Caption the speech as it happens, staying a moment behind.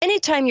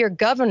time your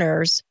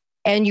governors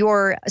and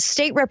your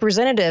state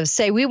representatives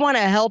say, we want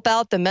to help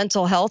out the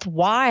mental health,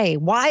 why?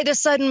 Why the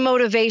sudden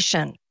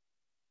motivation?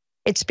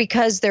 It's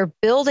because they're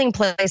building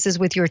places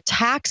with your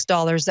tax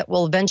dollars that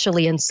will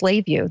eventually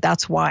enslave you.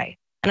 That's why.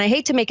 And I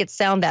hate to make it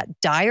sound that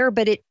dire,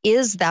 but it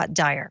is that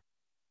dire.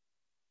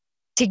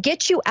 To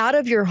get you out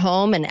of your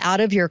home and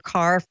out of your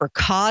car for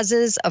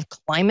causes of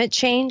climate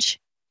change,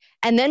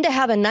 and then to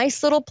have a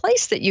nice little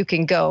place that you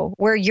can go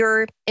where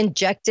you're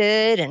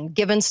injected and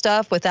given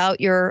stuff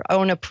without your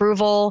own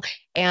approval,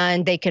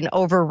 and they can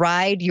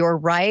override your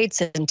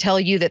rights and tell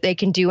you that they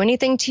can do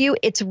anything to you.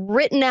 It's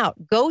written out.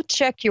 Go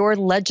check your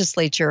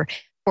legislature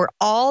for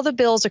all the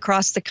bills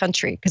across the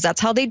country, because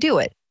that's how they do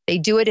it. They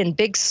do it in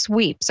big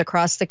sweeps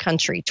across the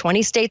country,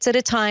 20 states at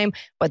a time.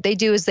 What they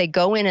do is they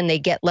go in and they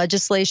get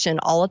legislation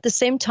all at the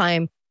same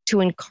time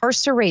to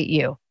incarcerate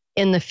you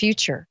in the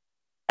future.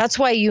 That's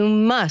why you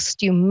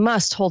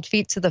must hold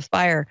feet to the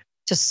fire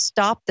to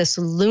stop this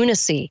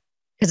lunacy,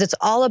 because it's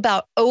all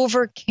about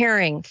over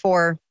caring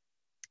for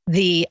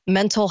the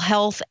mental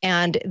health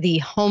and the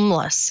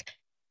homeless.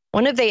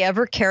 When have they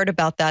ever cared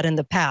about that in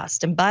the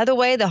past? And by the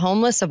way, the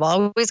homeless have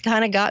always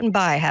kind of gotten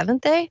by,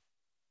 haven't they?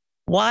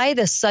 Why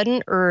the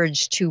sudden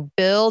urge to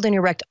build and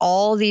erect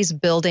all these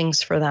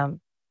buildings for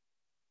them?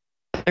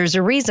 There's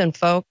a reason,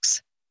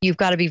 folks. You've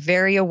got to be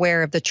very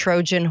aware of the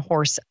Trojan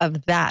horse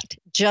of that.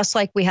 Just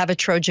like we have a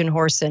Trojan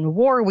horse in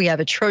war, we have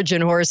a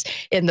Trojan horse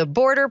in the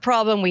border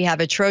problem, we have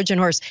a Trojan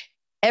horse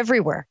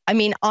everywhere. I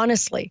mean,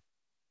 honestly,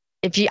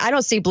 I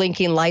don't see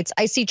blinking lights,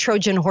 I see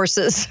Trojan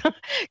horses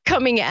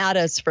coming at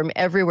us from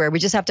everywhere. We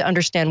just have to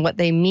understand what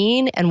they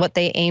mean and what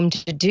they aim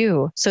to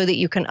do so that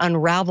you can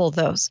unravel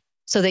those,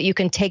 so that you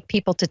can take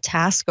people to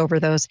task over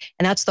those.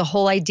 And that's the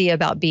whole idea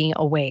about being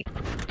awake.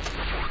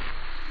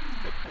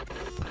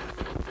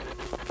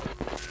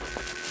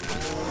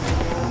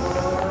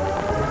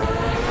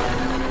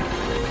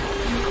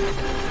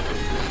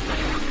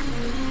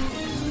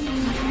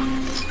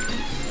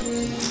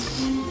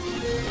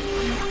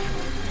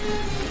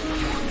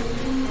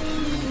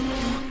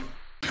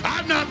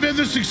 I've not been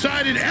this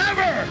excited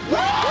ever! Oh,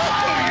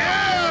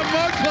 yeah,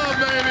 Mug Club,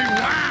 baby!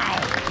 Wow!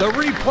 The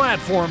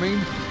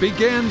replatforming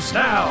begins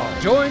now.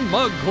 Join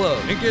Mug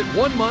Club and get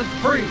 1 month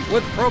free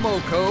with promo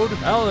code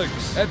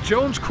ALEX at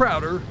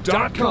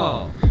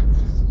jonescrowder.com.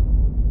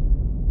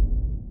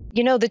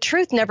 You know, the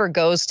truth never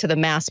goes to the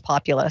mass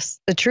populace.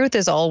 The truth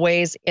is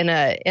always in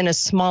a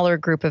smaller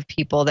group of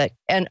people that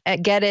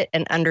get it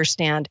and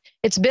understand.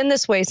 It's been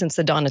this way since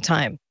the dawn of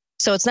time.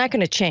 So it's not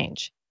going to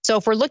change. So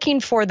if we're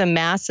looking for the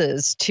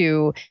masses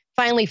to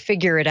finally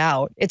figure it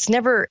out, that's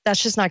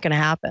just not going to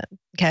happen.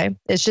 Okay.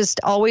 It's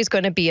just always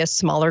going to be a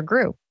smaller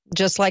group,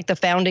 just like the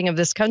founding of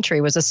this country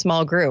was a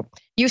small group.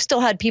 You still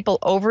had people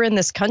over in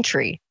this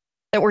country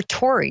that were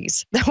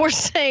Tories that were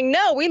saying,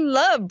 no, we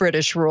love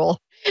British rule.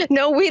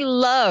 No, we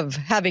love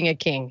having a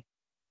king.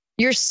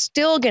 You're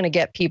still going to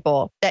get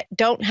people that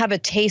don't have a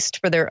taste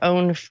for their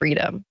own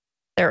freedom,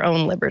 their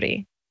own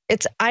liberty.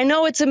 I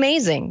know it's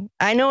amazing.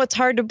 I know it's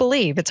hard to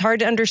believe. It's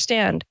hard to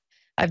understand.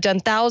 I've done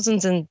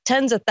thousands and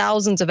tens of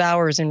thousands of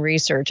hours in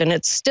research, and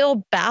it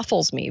still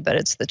baffles me, but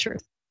it's the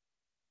truth,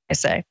 I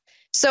say.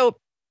 So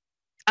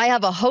I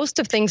have a host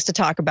of things to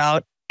talk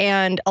about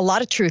and a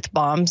lot of truth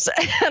bombs,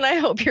 and I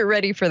hope you're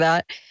ready for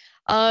that.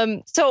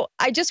 So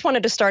I just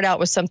wanted to start out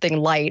with something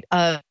light.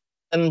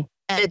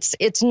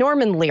 It's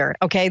Norman Lear.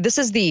 Okay, this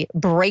is the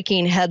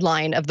breaking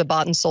headline of the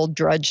bought and sold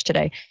drudge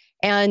today.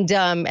 And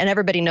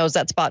everybody knows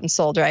that's bought and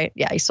sold, right?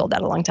 Yeah, he sold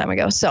that a long time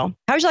ago. So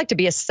how would you like to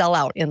be a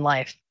sellout in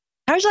life?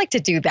 How would you like to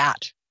do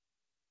that?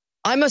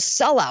 I'm a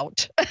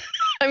sellout.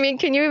 I mean,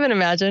 can you even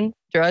imagine,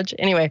 drudge?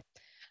 Anyway,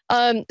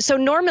 so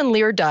Norman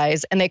Lear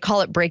dies and they call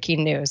it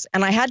breaking news.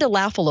 And I had to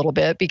laugh a little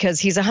bit because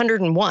he's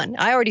 101.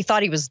 I already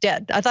thought he was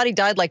dead. I thought he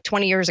died like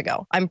 20 years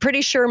ago. I'm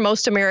pretty sure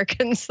most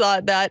Americans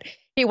thought that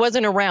he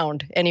wasn't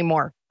around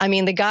anymore. I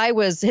mean, the guy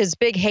his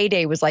big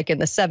heyday was like in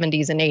the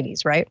 70s and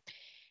 80s, right?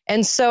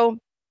 And so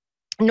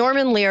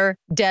Norman Lear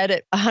dead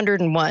at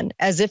 101,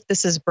 as if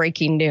this is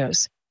breaking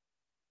news.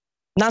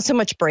 Not so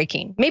much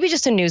breaking, maybe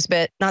just a news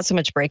bit, not so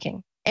much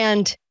breaking.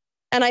 And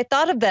I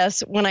thought of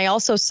this when I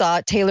also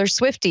saw Taylor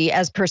Swiftie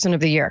as Person of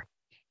the Year.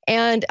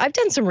 And I've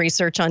done some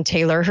research on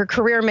Taylor. Her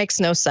career makes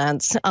no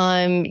sense.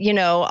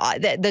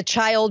 The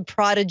child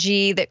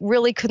prodigy that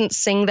really couldn't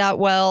sing that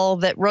well,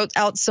 that wrote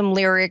out some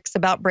lyrics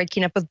about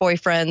breaking up with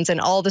boyfriends and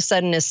all of a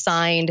sudden is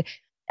signed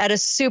at a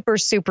super,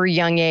 super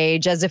young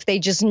age, as if they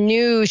just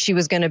knew she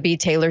was going to be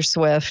Taylor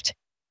Swift.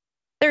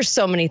 There's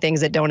so many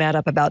things that don't add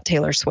up about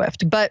Taylor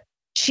Swift, but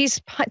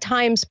she's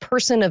Times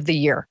Person of the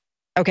Year,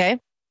 okay?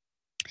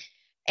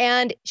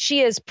 And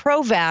she is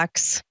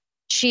pro-vax.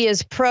 She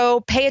is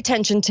pro-pay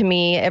attention to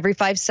me every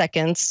 5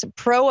 seconds,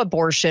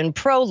 pro-abortion,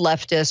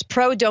 pro-leftist,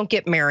 pro-don't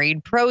get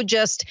married,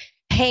 pro-just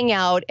hang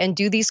out and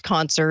do these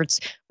concerts,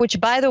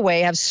 which, by the way,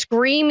 have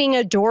screaming,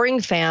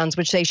 adoring fans,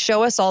 which they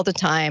show us all the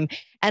time,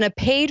 and a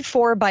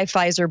paid-for by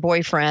Pfizer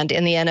boyfriend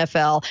in the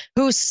NFL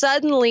who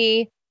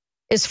suddenly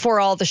is for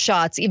all the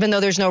shots, even though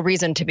there's no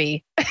reason to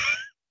be.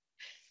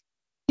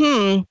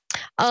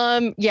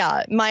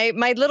 Yeah,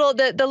 my little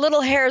the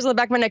little hairs on the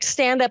back of my neck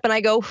stand up, and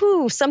I go,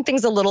 "Whoo,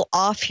 something's a little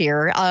off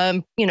here."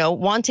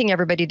 Wanting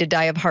everybody to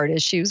die of heart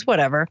issues,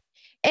 whatever.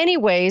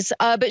 Anyways,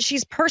 but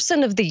she's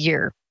Person of the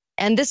Year,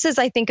 and this is,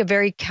 I think, a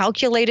very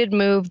calculated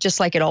move, just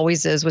like it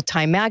always is with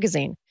Time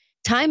Magazine.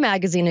 Time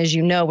Magazine, as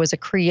you know, was a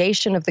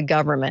creation of the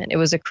government. It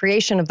was a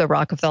creation of the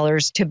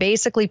Rockefellers to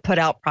basically put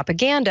out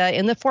propaganda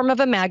in the form of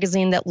a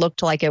magazine that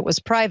looked like it was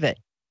private.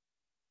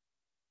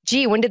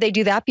 Gee, when did they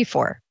do that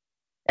before?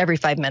 Every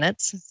 5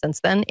 minutes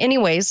since then.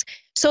 Anyways,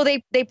 so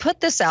they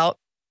put this out,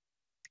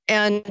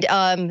 and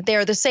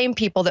they're the same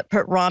people that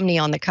put Romney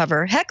on the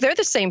cover. Heck, they're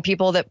the same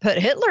people that put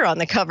Hitler on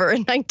the cover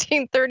in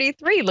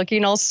 1933,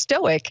 looking all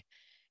stoic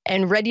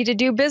and ready to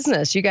do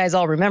business. You guys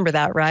all remember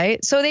that,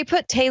 right? So they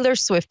put Taylor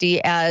Swiftie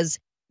as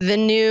the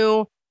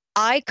new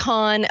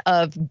icon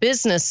of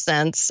business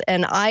sense,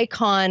 an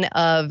icon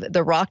of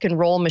the rock and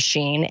roll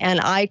machine, an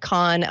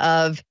icon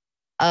of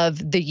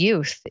the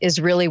youth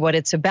is really what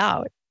it's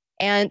about.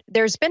 And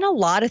there's been a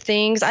lot of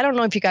things. I don't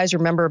know if you guys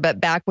remember, but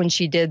back when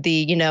she did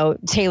the,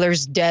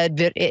 Taylor's Dead,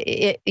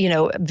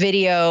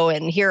 video,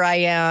 and Here I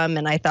Am,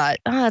 and I thought,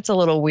 that's a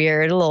little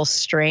weird, a little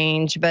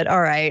strange, but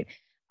all right.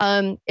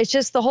 It's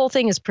just the whole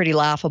thing is pretty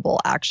laughable,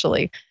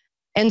 actually.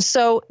 And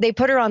so they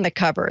put her on the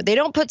cover. They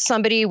don't put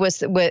somebody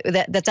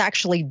that's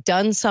actually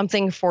done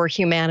something for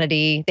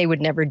humanity. They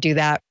would never do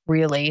that,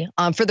 really,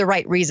 for the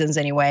right reasons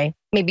anyway,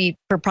 maybe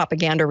for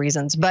propaganda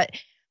reasons. But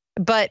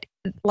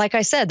like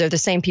I said, they're the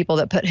same people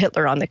that put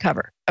Hitler on the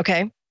cover.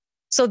 Okay.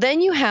 So then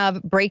you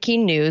have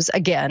breaking news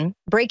again.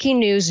 Breaking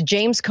news,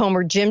 James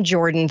Comer, Jim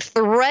Jordan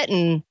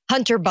threaten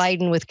Hunter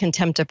Biden with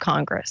contempt of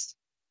Congress.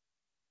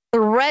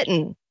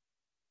 Threaten.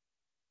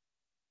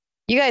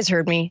 You guys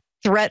heard me.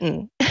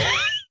 Threaten.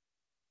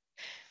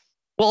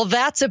 Well,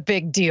 that's a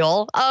big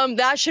deal.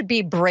 That should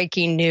be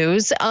breaking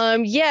news.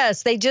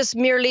 Yes, they just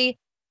merely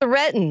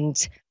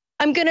threatened.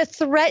 I'm going to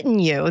threaten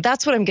you.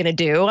 That's what I'm going to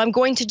do. I'm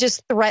going to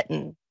just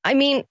threaten. I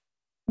mean,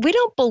 we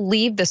don't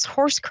believe this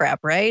horse crap,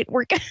 right?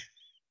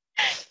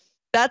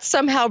 That's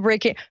somehow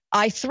breaking.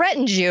 I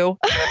threatened you.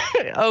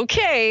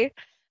 Okay.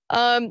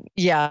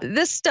 Yeah,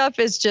 this stuff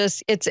is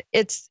just,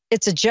 it's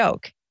a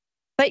joke.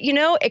 But,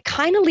 it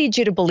kind of leads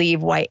you to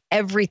believe why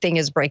everything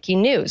is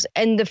breaking news.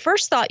 And the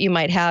first thought you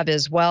might have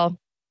is, well,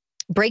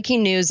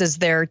 breaking news is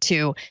there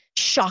to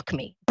shock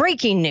me.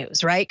 Breaking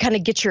news, right? Kind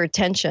of get your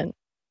attention.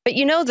 But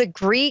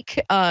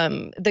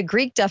the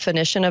Greek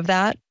definition of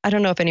that, I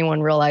don't know if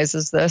anyone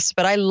realizes this,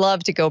 but I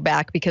love to go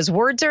back because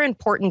words are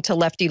important to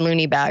lefty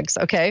loony bags,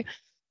 okay?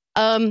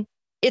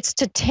 It's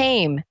to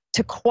tame,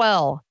 to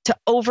quell, to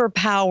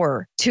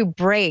overpower, to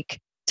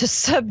break, to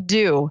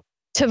subdue,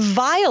 to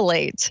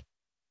violate.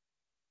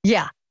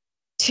 Yeah,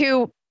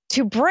 to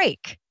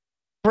break,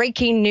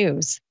 breaking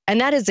news.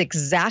 And that is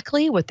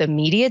exactly what the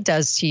media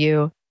does to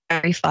you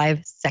every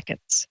 5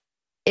 seconds.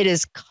 It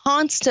is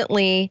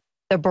constantly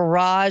the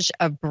barrage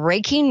of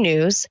breaking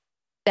news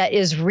that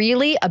is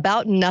really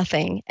about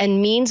nothing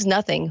and means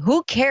nothing.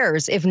 Who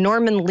cares if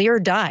Norman Lear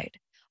died?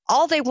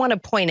 All they want to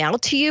point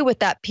out to you with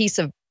that piece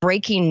of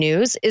breaking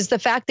news is the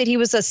fact that he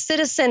was a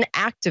citizen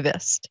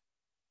activist.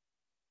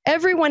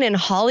 Everyone in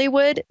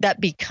Hollywood that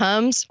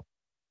becomes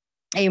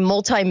a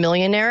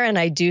multimillionaire, and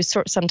I do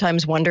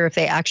sometimes wonder if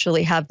they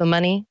actually have the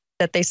money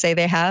that they say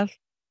they have.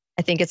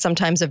 I think it's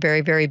sometimes a very,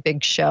 very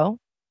big show,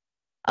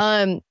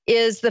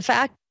 is the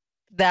fact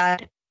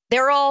that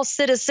they're all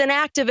citizen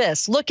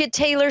activists. Look at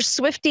Taylor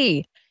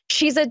Swiftie.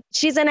 She's an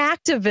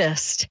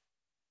activist.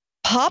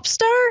 Pop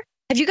star?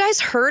 Have you guys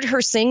heard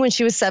her sing when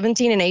she was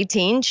 17 and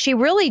 18? She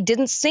really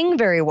didn't sing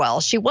very well.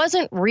 She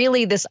wasn't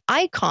really this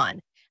icon.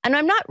 And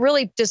I'm not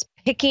really just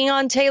picking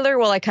on Taylor.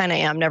 Well, I kind of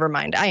am. Never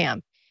mind. I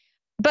am.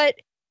 But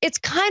it's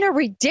kind of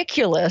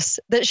ridiculous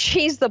that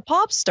she's the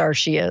pop star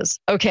she is,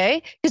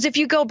 okay? Because if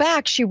you go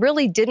back, she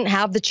really didn't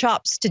have the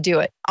chops to do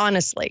it,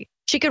 honestly.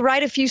 She could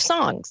write a few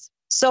songs.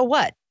 So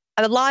what?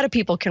 A lot of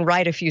people can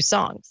write a few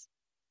songs,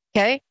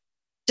 okay?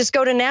 Just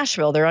go to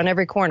Nashville. They're on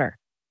every corner.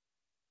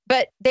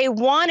 But they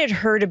wanted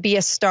her to be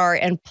a star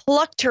and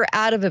plucked her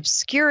out of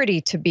obscurity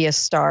to be a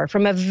star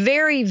from a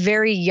very,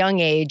 very young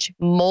age,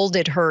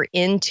 molded her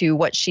into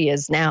what she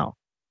is now.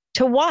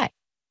 To why?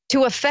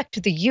 To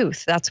affect the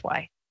youth. That's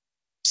why.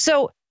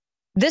 So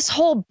this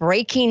whole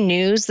breaking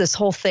news, this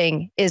whole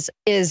thing is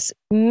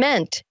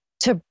meant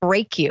to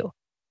break you.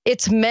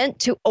 It's meant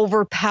to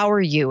overpower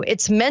you.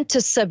 It's meant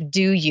to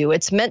subdue you.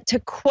 It's meant to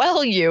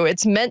quell you.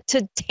 It's meant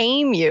to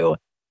tame you.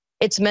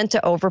 It's meant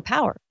to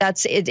overpower.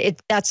 That's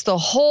it. That's the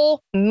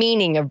whole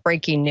meaning of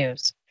breaking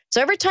news. So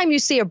every time you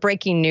see a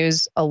breaking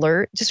news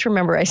alert, just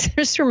remember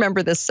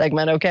this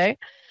segment, okay?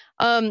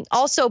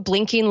 Also,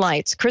 blinking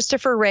lights.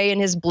 Christopher Wray and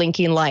his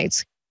blinking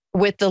lights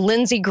with the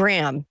Lindsey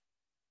Graham.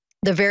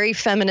 The very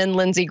feminine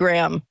Lindsey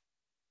Graham.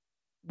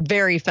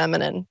 Very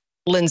feminine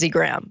Lindsey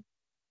Graham.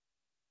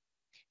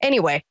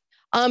 Anyway,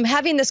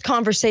 having this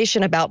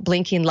conversation about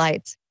blinking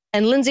lights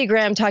and Lindsey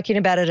Graham talking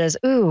about it as,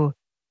 ooh,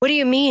 what do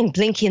you mean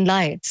blinking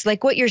lights?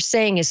 Like what you're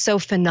saying is so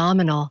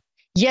phenomenal.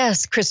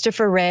 Yes,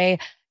 Christopher Wray,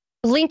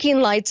 blinking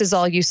lights is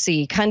all you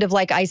see, kind of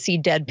like I see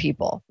dead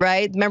people,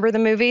 right? Remember the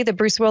movie, the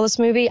Bruce Willis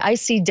movie? I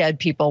see dead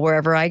people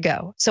wherever I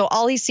go. So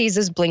all he sees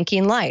is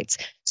blinking lights.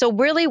 So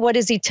really, what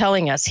is he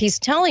telling us? He's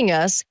telling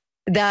us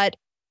that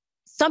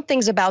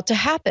something's about to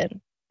happen.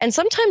 And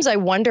sometimes I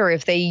wonder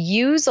if they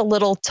use a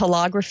little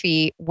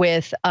telegraphy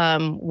with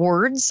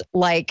words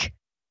like,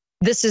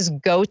 this is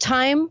go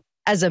time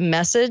as a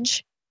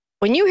message.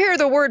 When you hear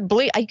the word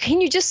blink,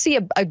 can you just see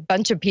a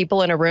bunch of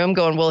people in a room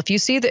going, well,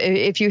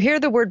 if you hear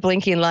the word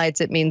blinking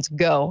lights, it means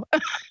go.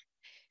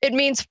 It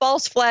means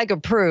false flag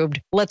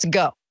approved. Let's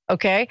go.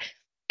 Okay.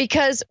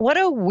 Because what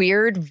a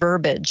weird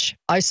verbiage.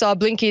 I saw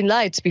blinking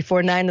lights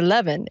before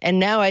 9/11, and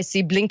now I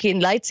see blinking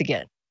lights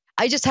again.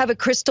 I just have a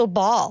crystal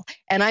ball,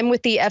 and I'm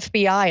with the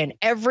FBI, and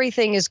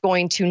everything is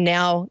going to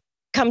now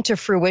come to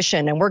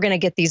fruition, and we're going to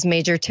get these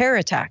major terror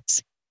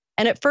attacks.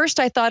 And at first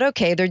I thought,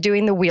 okay, they're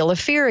doing the wheel of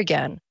fear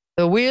again.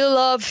 The wheel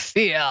of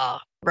fear,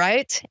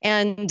 right?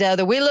 And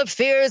the wheel of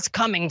fear is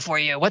coming for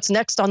you. What's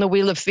next on the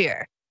wheel of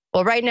fear?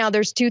 Well, right now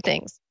there's two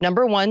things.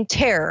 Number one,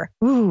 terror.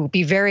 Ooh,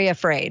 be very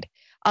afraid.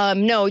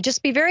 No,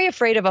 just be very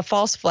afraid of a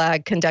false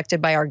flag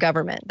conducted by our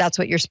government. That's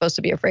what you're supposed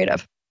to be afraid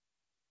of.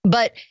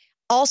 But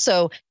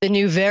also the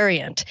new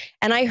variant.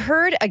 And I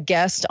heard a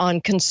guest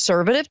on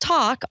Conservative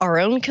Talk, our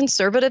own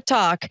Conservative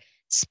Talk,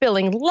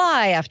 spilling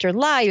lie after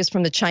lie. He was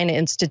from the China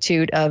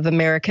Institute of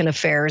American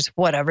Affairs,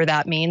 whatever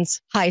that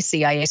means. Hi,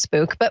 CIA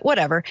spook, but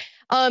whatever.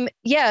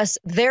 Yes,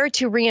 there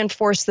to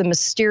reinforce the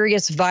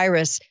mysterious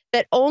virus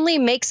that only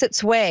makes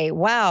its way.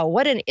 Wow,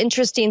 what an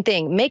interesting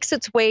thing. Makes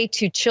its way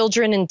to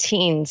children and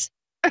teens.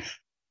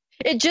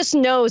 It just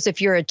knows if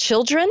you're a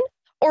children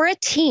or a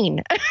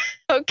teen.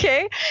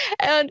 Okay.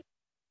 And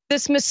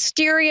this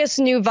mysterious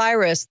new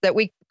virus that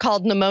we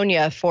called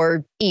pneumonia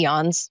for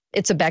eons.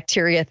 It's a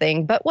bacteria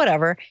thing, but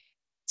whatever.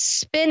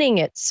 Spinning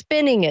it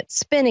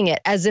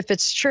as if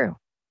it's true,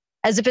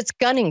 as if it's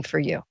gunning for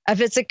you, as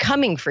if it's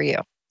coming for you.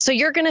 So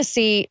you're going to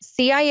see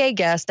CIA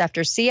guest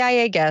after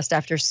CIA guest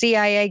after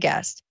CIA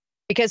guest,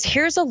 because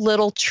here's a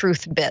little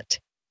truth bit.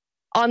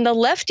 On the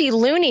lefty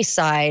loony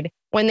side,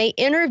 when they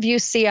interview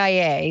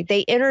CIA,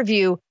 they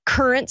interview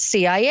current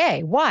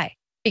CIA. Why?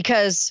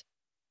 Because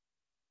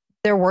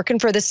they're working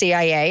for the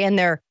CIA and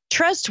they're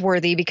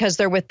trustworthy because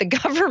they're with the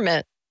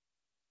government.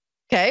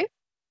 Okay?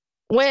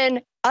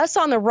 When us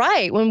on the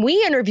right, when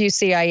we interview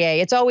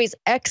CIA, it's always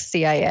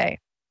ex-CIA.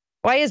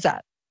 Why is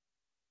that?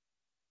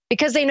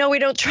 Because they know we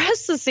don't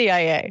trust the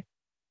CIA.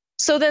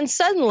 So then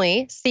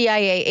suddenly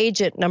CIA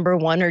agent number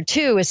 1 or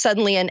 2 is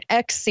suddenly an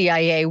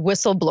ex-CIA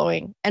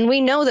whistleblowing. And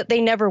we know that they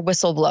never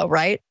whistleblow,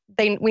 right?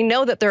 We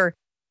know that they're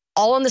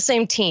all on the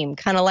same team,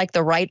 kind of like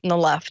the right and the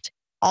left,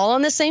 all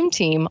on the same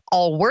team,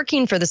 all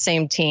working for the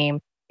same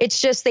team.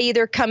 It's just they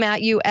either come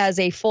at you as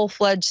a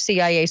full-fledged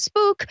CIA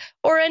spook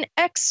or an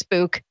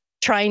ex-spook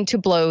trying to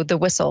blow the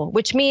whistle,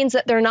 which means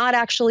that they're not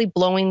actually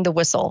blowing the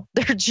whistle.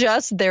 They're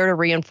just there to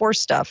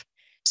reinforce stuff.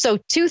 So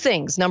 2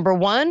 things. Number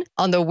 1,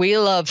 on the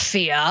wheel of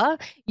fear,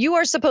 you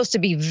are supposed to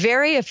be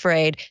very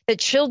afraid that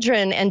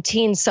children and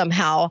teens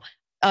somehow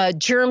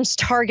germs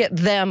target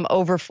them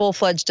over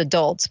full-fledged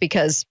adults,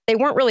 because they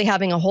weren't really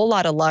having a whole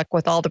lot of luck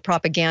with all the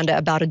propaganda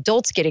about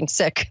adults getting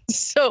sick.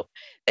 So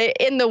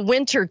in the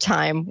winter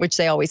time, which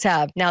they always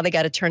have, now they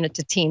got to turn it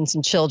to teens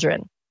and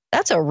children.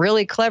 That's a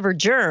really clever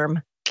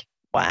germ.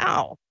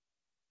 Wow.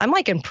 I'm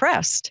like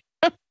impressed.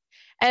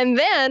 And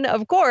then,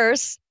 of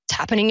course, it's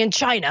happening in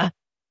China.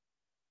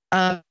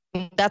 That's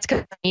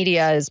because the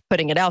media is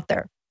putting it out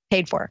there,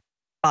 paid for,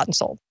 bought and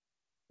sold,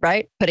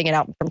 right? Putting it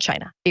out from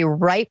China. Be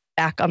right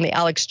back on the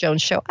Alex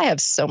Jones Show. I have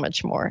so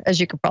much more, as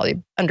you could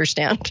probably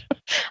understand.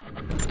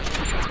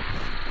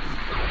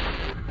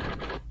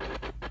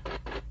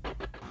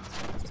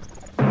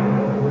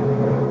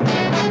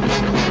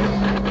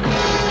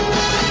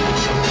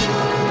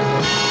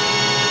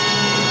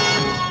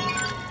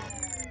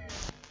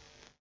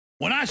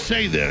 When I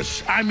say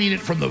this, I mean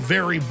it from the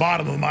very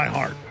bottom of my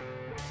heart.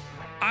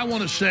 I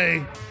want to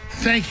say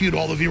thank you to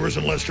all the viewers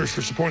and listeners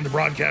for supporting the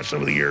broadcast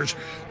over the years.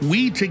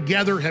 We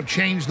together have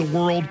changed the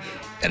world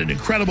at an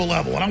incredible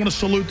level. And I want to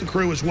salute the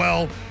crew as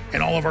well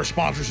and all of our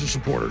sponsors and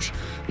supporters.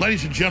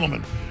 Ladies and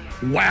gentlemen,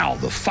 wow,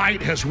 the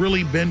fight has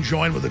really been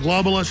joined with the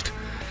globalist.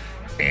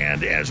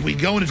 And as we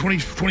go into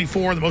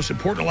 2024, the most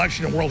important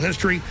election in world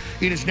history,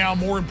 it is now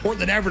more important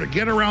than ever to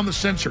get around the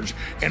censors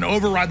and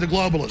override the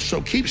globalists.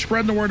 So keep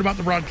spreading the word about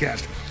the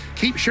broadcast.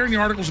 Keep sharing the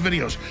articles and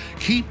videos.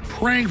 Keep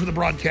praying for the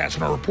broadcast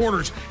and our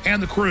reporters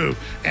and the crew.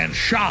 And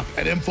shop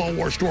at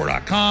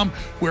InfoWarsStore.com,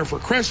 where for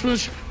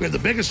Christmas, we have the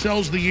biggest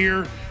sales of the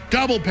year,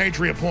 double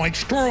Patriot points,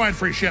 store-wide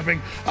free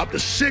shipping, up to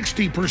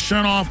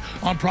 60%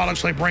 off on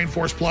products like Brain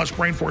Force Plus,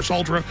 Brain Force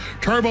Ultra.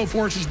 Turbo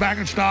Force is back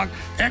in stock.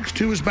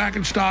 X2 is back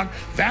in stock.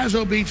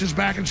 Vaso Beats is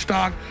back in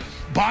stock.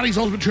 Body's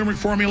Ultimate Turmeric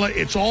Formula.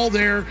 It's all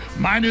there.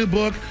 My new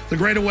book, The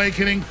Great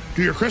Awakening.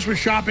 Do your Christmas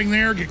shopping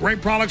there. Get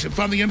great products and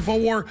fund the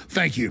InfoWar.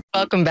 Thank you.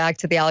 Welcome back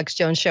to the Alex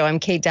Jones Show. I'm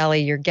Kate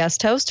Dalley, your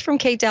guest host from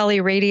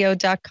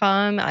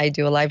katedalleyradio.com. I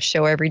do a live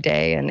show every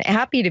day and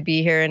happy to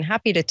be here and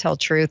happy to tell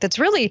truth.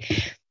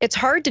 It's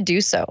hard to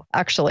do so,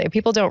 actually.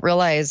 People don't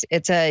realize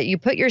you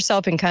put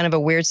yourself in kind of a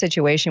weird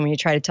situation when you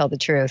try to tell the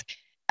truth.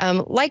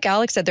 Like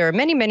Alex said, there are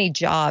many, many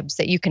jobs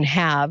that you can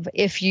have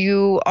if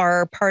you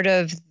are part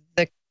of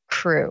the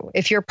crew.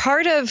 If you're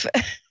part of,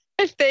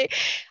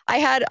 I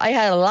had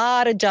a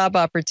lot of job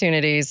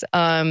opportunities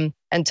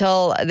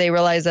until they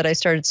realized that I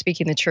started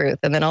speaking the truth.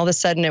 And then all of a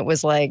sudden it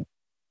was like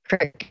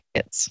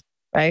crickets,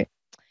 right?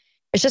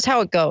 It's just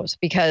how it goes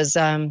because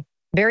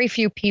very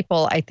few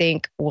people, I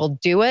think, will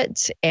do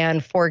it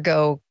and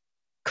forego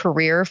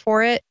career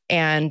for it.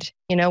 And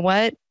you know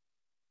what?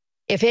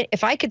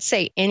 If I could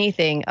say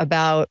anything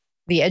about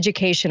the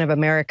education of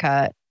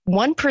America,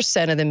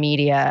 1% of the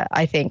media,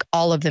 I think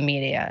all of the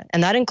media,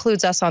 and that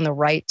includes us on the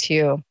right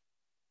to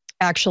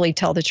actually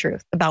tell the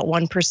truth, about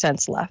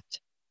 1%'s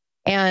left.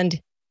 And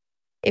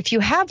if you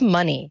have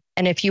money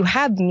and if you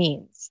have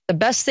means, the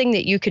best thing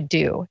that you could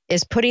do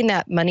is putting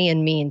that money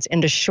and means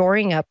into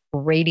shoring up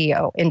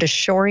radio, into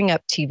shoring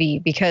up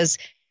TV, because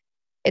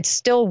it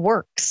still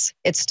works.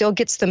 It still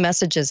gets the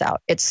messages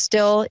out. It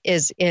still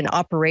is in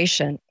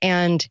operation.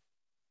 And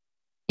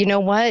you know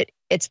what?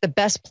 It's the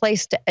best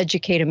place to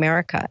educate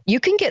America. You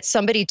can get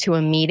somebody to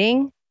a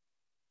meeting,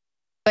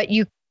 but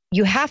you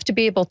have to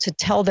be able to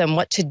tell them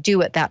what to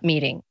do at that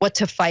meeting, what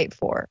to fight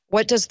for.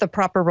 What does the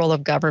proper role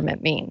of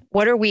government mean?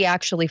 What are we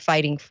actually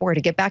fighting for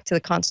to get back to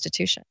the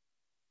Constitution?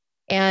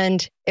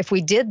 And if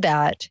we did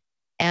that,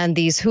 and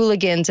these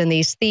hooligans and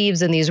these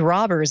thieves and these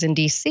robbers in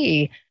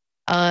DC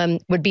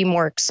would be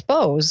more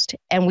exposed,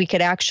 and we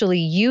could actually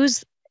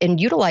use and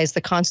utilize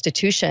the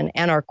Constitution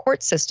and our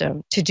court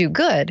system to do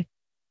good,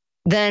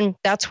 then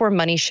that's where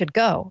money should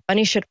go.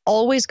 Money should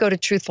always go to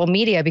truthful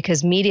media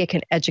because media can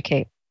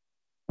educate.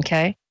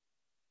 Okay?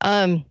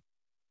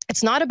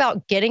 It's not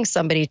about getting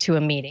somebody to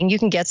a meeting. You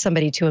can get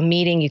somebody to a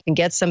meeting. You can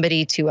get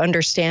somebody to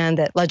understand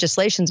that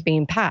legislation's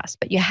being passed,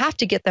 but you have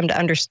to get them to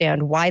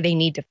understand why they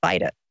need to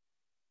fight it.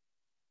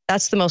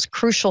 That's the most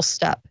crucial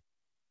step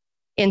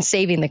in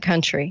saving the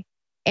country.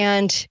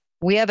 And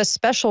we have a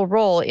special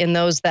role in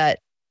those that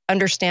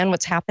understand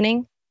what's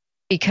happening,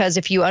 because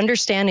if you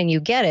understand and you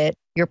get it,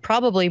 you're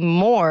probably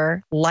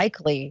more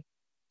likely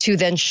to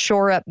then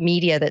shore up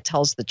media that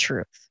tells the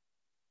truth.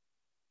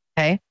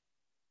 Okay?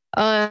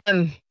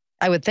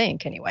 I would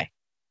think anyway.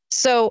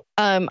 So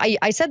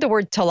I said the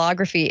word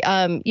telegraphy.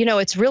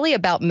 It's really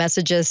about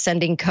messages,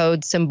 sending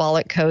codes,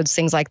 symbolic codes,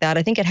 things like that.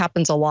 I think it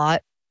happens a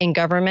lot in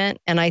government.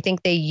 And I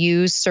think they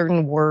use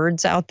certain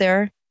words out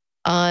there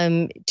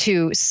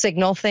to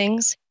signal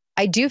things.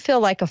 I do feel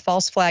like a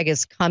false flag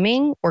is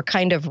coming or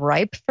kind of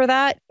ripe for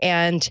that.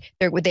 And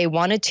they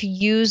wanted to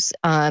use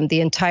the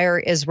entire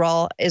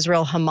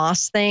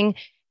Israel-Hamas thing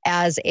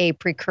as a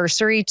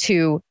precursory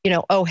to,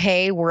 oh,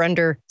 hey, we're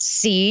under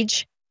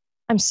siege.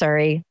 I'm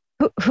sorry.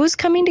 Who's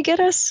coming to get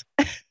us?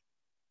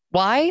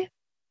 Why?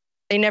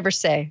 They never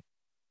say.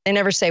 They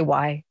never say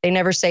why. They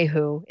never say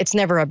who. It's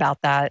never about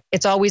that.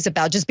 It's always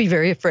about just be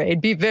very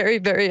afraid. Be very,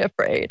 very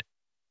afraid.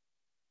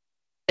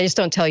 They just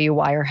don't tell you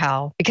why or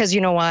how. Because you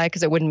know why?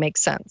 Because it wouldn't make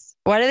sense.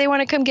 Why do they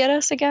want to come get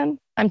us again?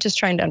 I'm just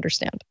trying to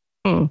understand.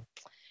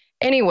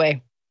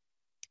 Anyway,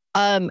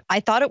 I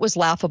thought it was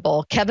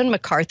laughable. Kevin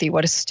McCarthy,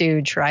 what a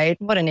stooge, right?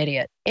 What an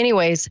idiot.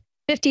 Anyways,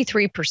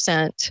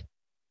 53%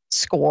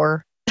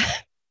 score,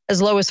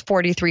 as low as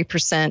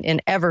 43%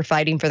 in ever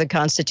fighting for the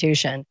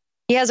Constitution.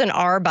 He has an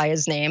R by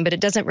his name, but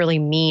it doesn't really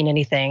mean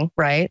anything,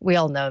 right? We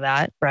all know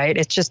that, right?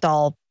 It's just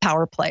all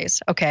power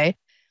plays, okay?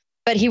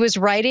 But he was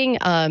writing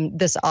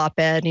this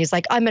op-ed, and he's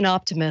like, I'm an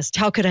optimist.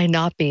 How could I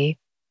not be?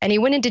 And he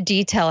went into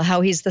detail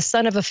how he's the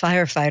son of a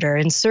firefighter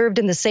and served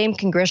in the same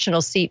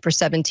congressional seat for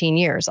 17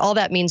 years. All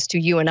that means to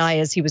you and I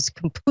is he was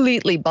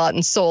completely bought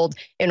and sold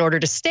in order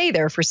to stay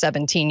there for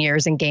 17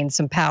 years and gain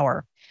some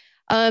power.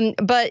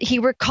 But he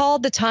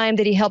recalled the time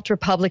that he helped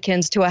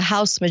Republicans to a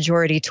House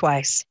majority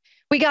twice.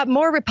 We got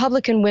more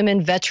Republican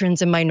women,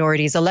 veterans, and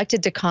minorities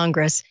elected to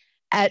Congress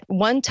at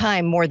one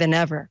time more than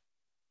ever.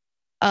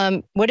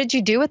 What did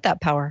you do with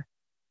that power?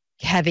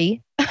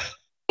 Heavy.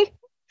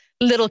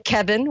 Little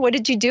Kevin, what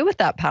did you do with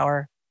that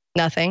power?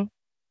 Nothing.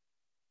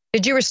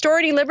 Did you restore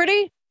any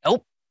liberty?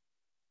 Nope.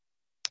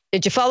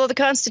 Did you follow the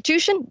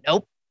Constitution?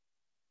 Nope.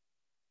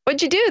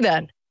 What'd you do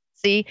then?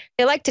 See,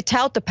 they like to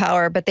tout the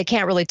power, but they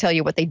can't really tell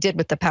you what they did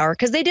with the power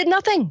because they did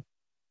nothing.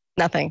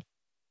 Nothing.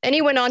 And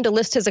he went on to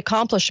list his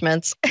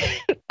accomplishments,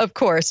 of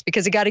course,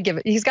 because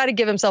he's got to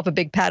give himself a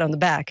big pat on the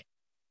back.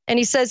 And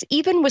he says,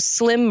 even with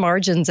slim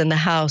margins in the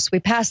House,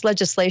 we passed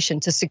legislation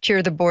to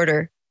secure the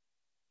border.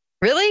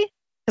 Really?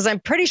 Because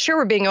I'm pretty sure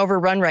we're being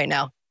overrun right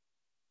now.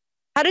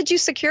 How did you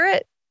secure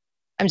it?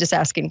 I'm just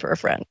asking for a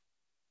friend.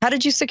 How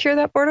did you secure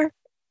that border?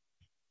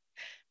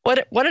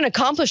 What an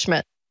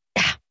accomplishment.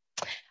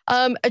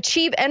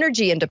 Achieve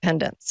energy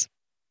independence.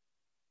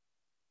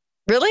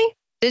 Really?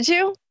 Did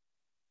you?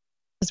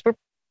 Because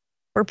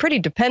we're pretty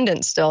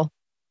dependent still.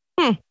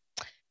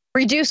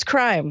 Reduce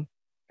crime.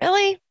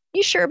 Really?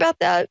 You sure about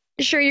that?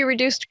 You sure you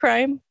reduced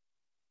crime?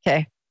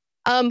 Okay.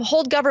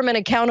 Hold government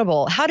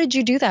accountable. How did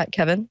you do that,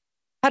 Kevin?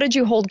 How did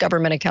you hold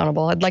government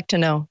accountable? I'd like to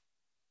know.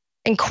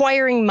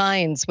 Inquiring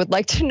minds would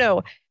like to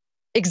know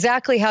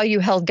exactly how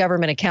you held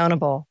government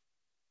accountable.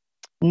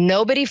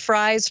 Nobody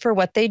fries for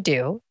what they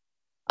do.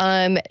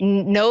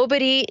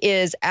 Nobody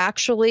is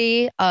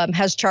actually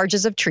has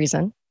charges of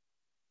treason.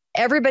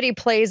 Everybody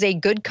plays a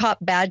good cop,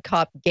 bad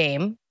cop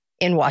game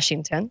in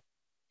Washington.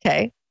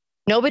 Okay.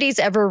 Nobody's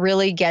ever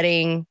really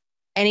getting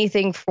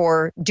anything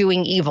for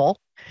doing evil.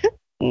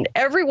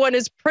 Everyone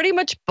is pretty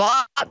much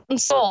bought and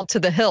sold to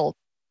the hilt.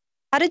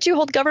 How did you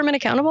hold government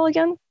accountable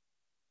again?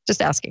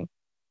 Just asking.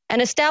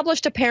 And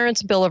established a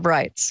parent's Bill of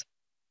Rights.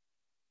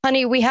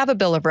 Honey, we have a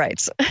Bill of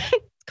Rights.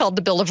 It's called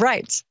the Bill of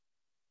Rights.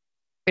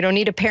 We don't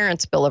need a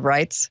parent's Bill of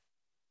Rights.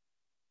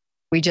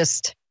 We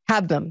just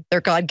have them.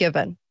 They're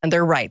God-given and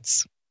they're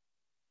rights.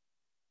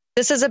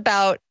 This is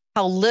about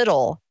how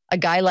little a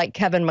guy like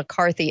Kevin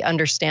McCarthy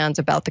understands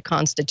about the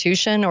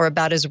Constitution or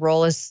about his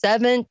role as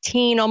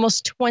 17,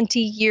 almost 20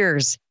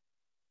 years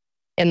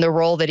in the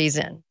role that he's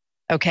in,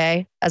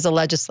 okay, as a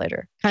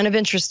legislator. Kind of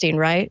interesting,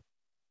 right?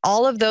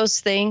 All of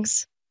those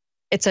things,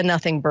 it's a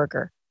nothing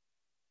burger.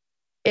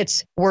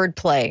 It's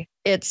wordplay.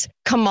 It's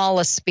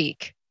Kamala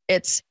speak.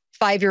 It's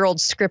 5-year-old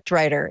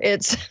scriptwriter.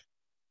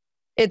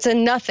 It's a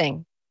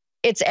nothing.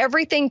 It's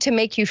everything to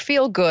make you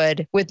feel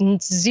good with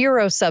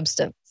zero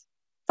substance.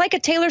 It's like a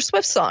Taylor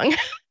Swift song.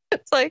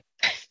 It's like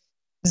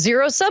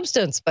zero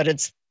substance, but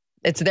it's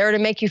there to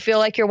make you feel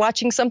like you're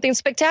watching something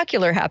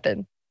spectacular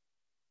happen.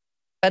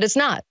 But it's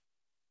not.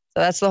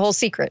 So that's the whole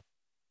secret.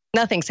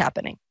 Nothing's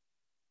happening.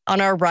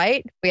 On our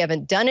right, we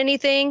haven't done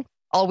anything.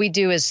 All we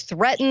do is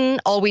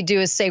threaten. All we do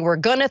is say we're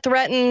going to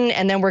threaten,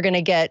 and then we're going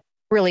to get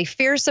really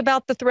fierce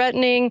about the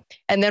threatening,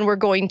 and then we're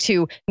going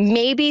to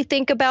maybe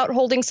think about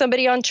holding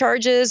somebody on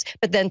charges,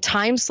 but then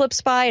time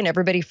slips by and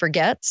everybody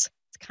forgets.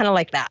 It's kind of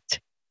like that.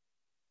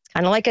 It's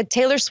kind of like a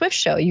Taylor Swift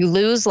show. You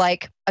lose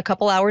like a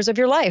couple hours of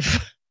your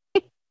life.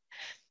 And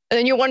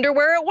then you wonder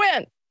where it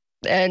went,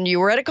 and you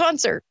were at a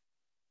concert.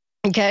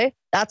 Okay?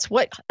 That's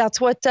what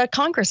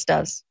Congress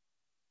does.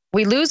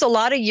 We lose a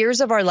lot of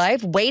years of our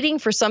life waiting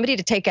for somebody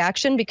to take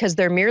action because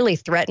they're merely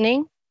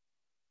threatening.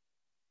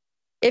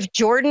 If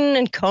Jordan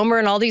and Comer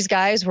and all these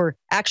guys were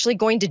actually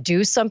going to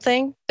do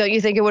something, don't you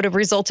think it would have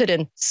resulted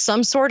in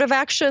some sort of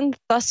action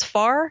thus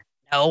far?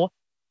 No.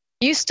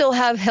 You still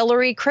have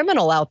Hillary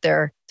criminal out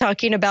there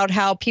talking about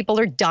how people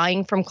are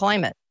dying from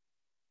climate.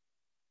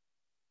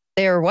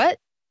 They're what?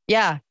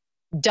 Yeah,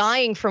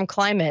 dying from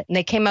climate. And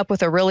they came up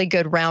with a really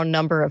good round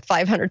number of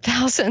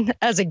 500,000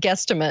 as a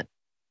guesstimate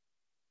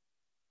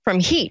from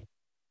heat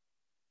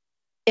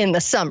in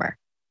the summer.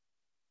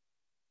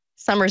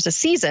 Summer's a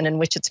season in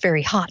which it's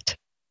very hot.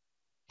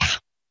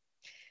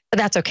 But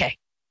that's okay.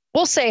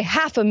 We'll say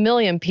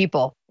 500,000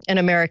 people in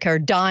America are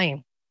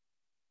dying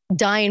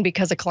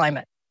because of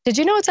climate. Did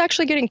you know it's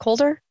actually getting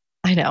colder?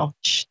 I know.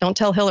 Shh, don't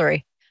tell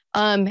Hillary.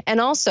 And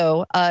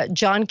also,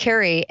 John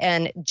Kerry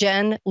and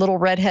Jen Little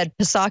Redhead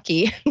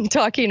Psaki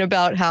talking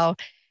about how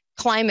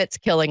climate's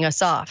killing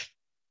us off.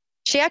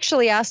 She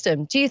actually asked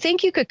him, "Do you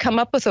think you could come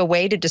up with a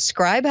way to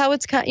describe how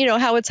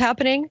it's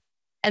happening?"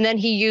 And then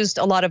he used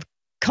a lot of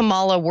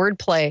Kamala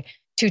wordplay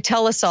to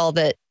tell us all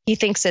that he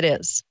thinks it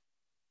is.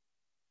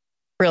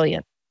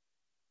 Brilliant.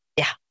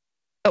 Yeah.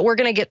 But we're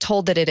going to get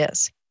told that it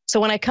is. So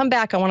when I come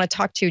back, I want to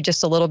talk to you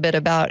just a little bit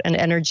about an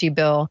energy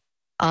bill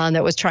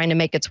that was trying to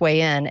make its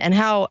way in, and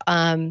how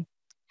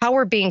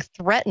we're being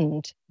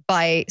threatened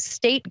by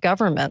state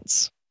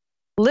governments,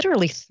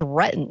 literally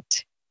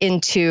threatened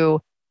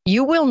into,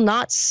 you will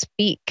not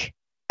speak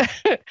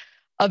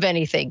of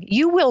anything.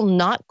 You will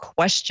not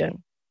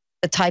question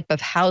the type of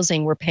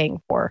housing we're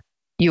paying for.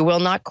 You will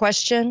not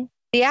question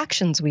the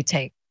actions we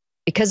take,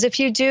 because if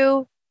you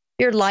do,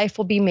 your life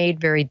will be made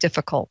very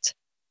difficult.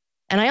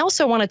 And I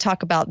also want to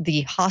talk about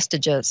the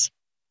hostages.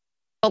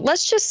 But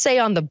let's just say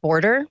on the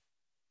border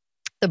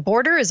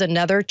is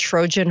another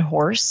Trojan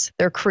horse.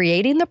 They're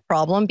creating the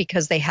problem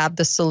because they have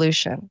the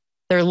solution.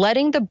 They're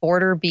letting the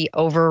border be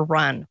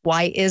overrun.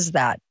 Why is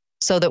that?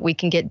 So that we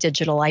can get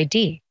digital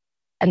ID.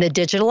 And the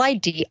digital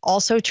ID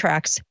also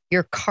tracks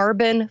your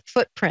carbon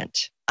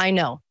footprint. I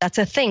know, that's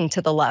a thing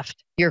to the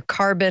left, your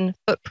carbon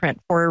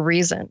footprint, for a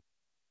reason.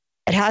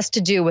 It has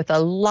to do with a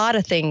lot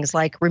of things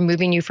like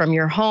removing you from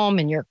your home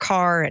and your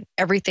car and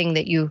everything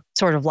that you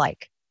sort of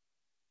like.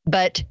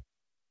 But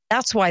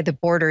that's why the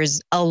border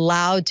is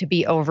allowed to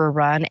be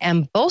overrun.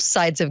 And both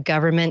sides of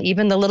government,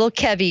 even the little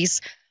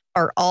Kevies,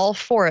 are all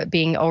for it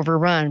being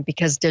overrun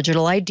because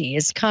digital ID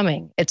is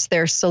coming. It's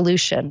their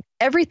solution.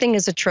 Everything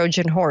is a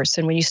Trojan horse.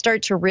 And when you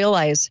start to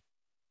realize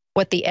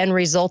what the end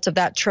result of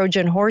that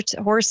Trojan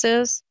horse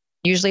is,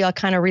 usually all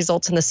kind of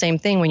results in the same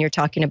thing when you're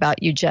talking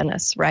about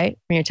eugenics, right?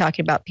 When you're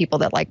talking about people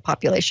that like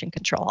population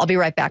control. I'll be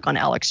right back on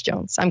Alex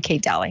Jones. I'm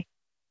Kate Dalley.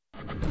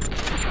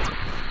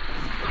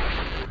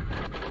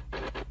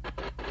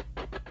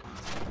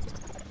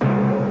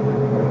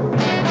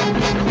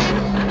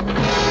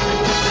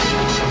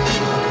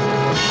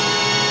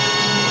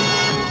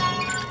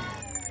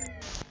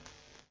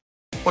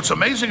 What's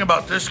amazing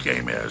about this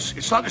game is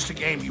it's not just a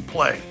game you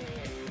play.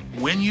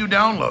 When you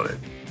download it,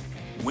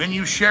 when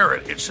you share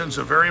it, it sends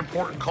a very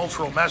important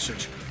cultural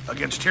message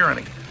against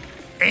tyranny.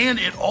 And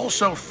it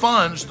also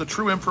funds the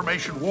true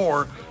information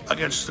war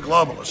against the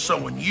globalists. So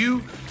when you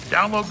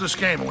download this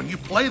game and when you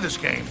play this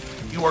game,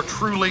 you are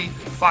truly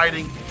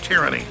fighting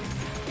tyranny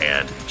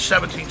and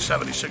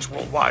 1776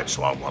 worldwide.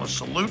 So I want to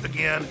salute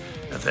again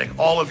and thank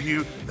all of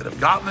you that have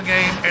gotten the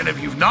game. And if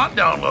you've not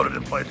downloaded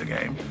and played the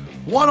game,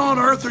 what on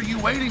earth are you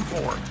waiting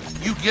for?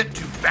 You get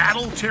to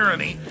battle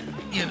tyranny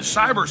in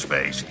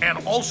cyberspace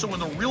and also in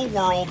the real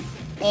world,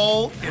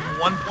 all in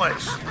one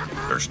place.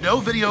 There's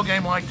no video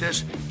game like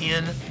this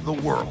in the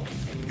world.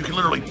 You can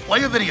literally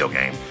play a video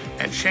game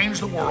and change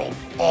the world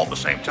all at the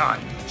same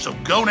time. So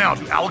go now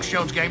to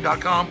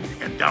alexjonesgame.com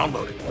and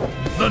download it.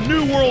 The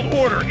New World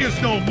Order is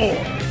no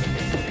more.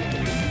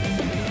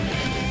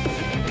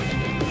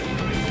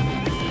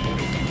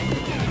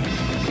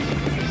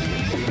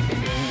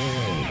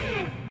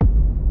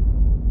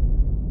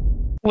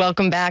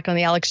 Welcome back on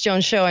the Alex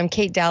Jones Show. I'm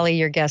Kate Dalley,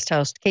 your guest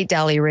host,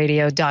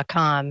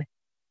 katedalleyradio.com.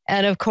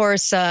 And of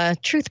course,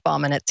 truth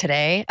bombing it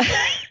today.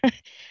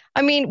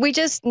 I mean, we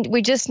just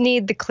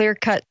need the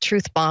clear-cut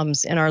truth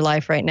bombs in our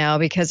life right now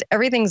because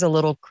everything's a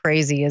little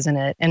crazy, isn't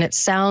it? And it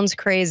sounds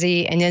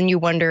crazy. And then you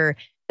wonder,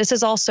 this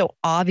is all so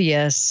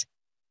obvious.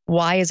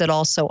 Why is it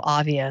all so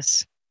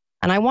obvious?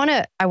 And I want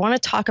to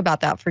talk about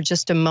that for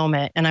just a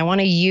moment. And I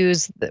want to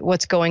use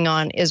what's going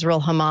on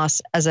Israel-Hamas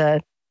as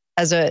a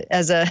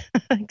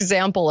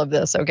example of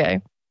this. Okay.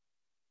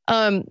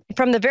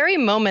 From the very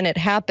moment it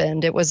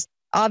happened, it was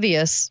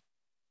obvious,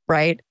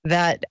 right,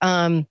 that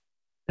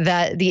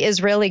the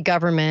Israeli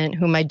government,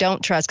 whom I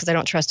don't trust because I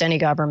don't trust any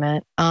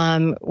government,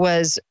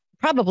 was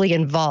probably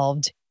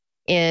involved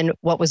in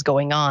what was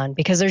going on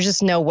because there's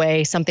just no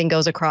way something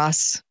goes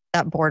across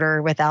that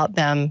border without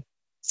them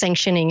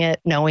sanctioning it,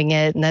 knowing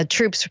it. And the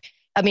troops,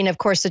 I mean, of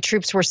course, the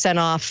troops were sent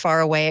off far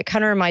away. It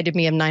kind of reminded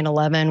me of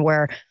 9/11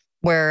 where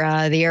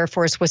the Air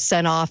Force was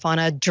sent off on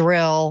a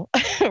drill,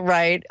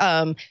 right,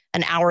 an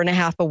hour and a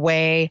half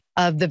away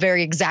of the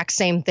very exact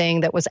same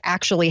thing that was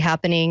actually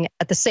happening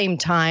at the same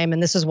time.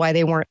 And this is why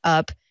they weren't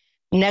up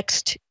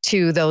next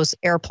to those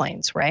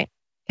airplanes, right?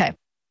 Okay.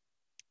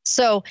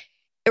 So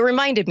it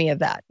reminded me of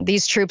that.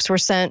 These troops were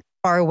sent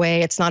far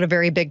away. It's not a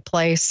very big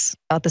place,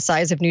 about the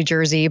size of New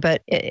Jersey.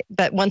 But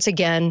once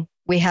again,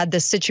 we had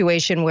this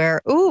situation where,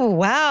 ooh,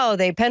 wow,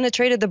 they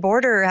penetrated the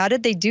border. How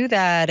did they do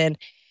that?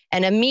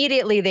 And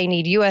immediately they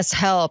need U.S.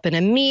 help. And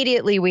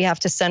immediately we have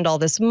to send all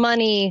this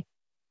money.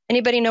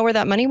 Anybody know where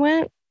that money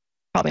went?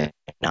 Probably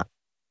not.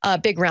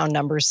 Big round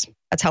numbers.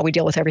 That's how we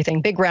deal with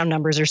everything. Big round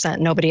numbers are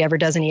sent. Nobody ever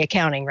does any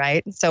accounting,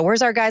 right? So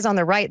where's our guys on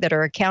the right that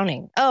are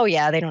accounting? Oh,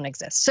 yeah, they don't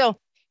exist. So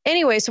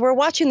anyway, so we're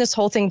watching this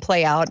whole thing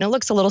play out. And it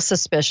looks a little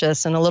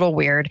suspicious and a little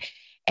weird.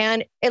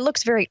 And it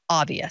looks very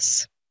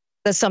obvious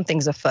that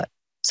something's afoot.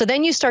 So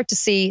then you start to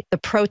see the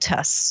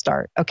protests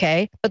start,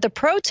 okay? But the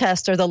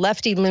protests are the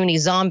lefty loony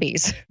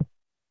zombies.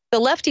 The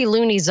lefty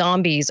loony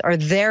zombies are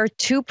there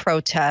to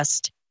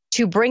protest,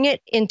 to bring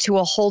it into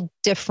a whole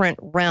different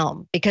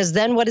realm. Because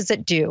then what does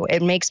it do?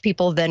 It makes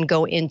people then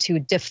go into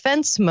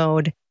defense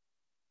mode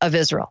of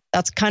Israel.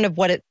 That's kind of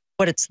what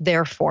it's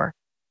there for.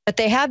 But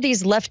they have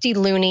these lefty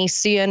loony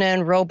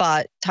CNN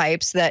robot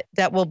types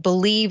that will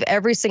believe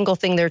every single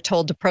thing they're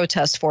told to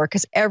protest for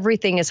because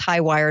everything is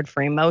high-wired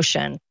for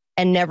emotion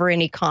and never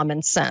any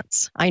common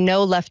sense. I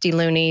know lefty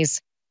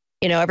loonies,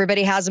 you know,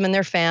 everybody has them in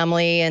their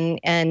family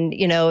and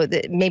you know,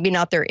 maybe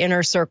not their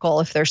inner circle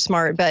if they're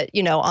smart, but,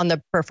 you know, on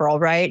the peripheral,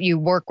 right? You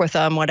work with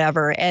them,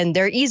 whatever. And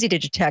they're easy to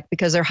detect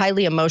because they're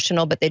highly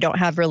emotional, but they don't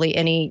have really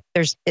any,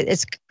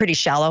 it's pretty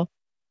shallow.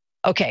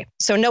 Okay,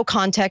 so no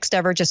context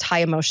ever, just high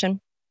emotion.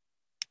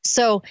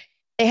 So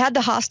they had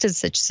the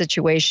hostage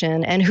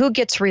situation, and who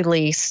gets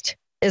released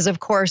is, of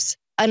course,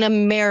 an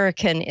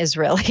American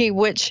Israeli,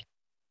 which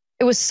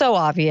it was so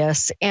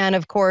obvious. And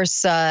of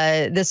course,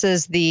 wasn't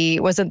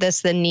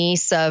this the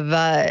niece of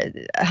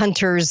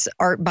Hunter's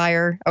art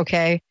buyer?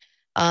 Okay.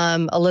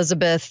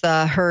 Elizabeth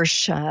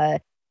Hirsch,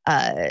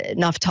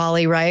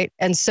 Naftali, right?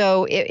 And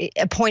so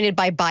appointed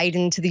by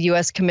Biden to the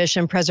U.S.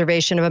 Commission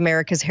Preservation of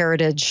America's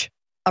Heritage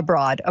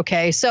Abroad.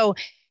 Okay. So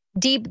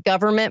deep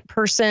government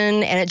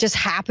person, and it just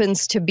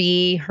happens to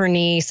be her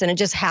niece, and it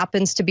just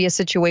happens to be a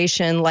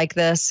situation like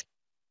this.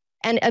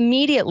 And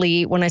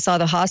immediately when I saw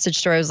the hostage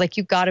story, I was like,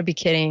 you got to be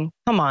kidding.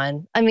 Come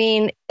on. I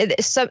mean,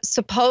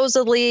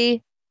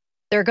 supposedly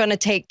they're going to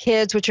take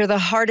kids, which are the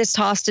hardest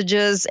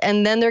hostages,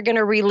 and then they're going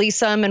to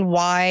release them, and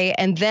why?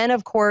 And then,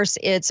 of course,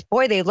 it's,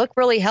 boy, they look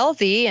really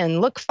healthy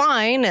and look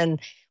fine,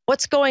 and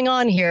what's going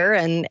on here?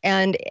 And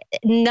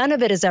none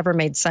of it has ever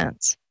made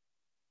sense.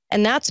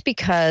 And that's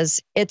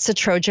because it's a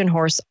Trojan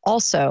horse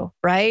also,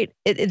 right?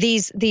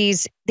 These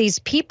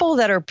people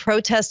that are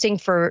protesting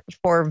for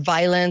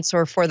violence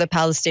or for the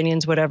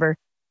Palestinians, whatever,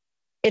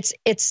 it's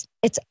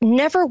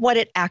never what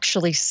it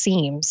actually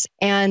seems.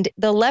 And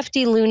the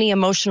lefty loony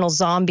emotional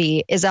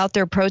zombie is out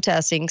there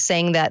protesting,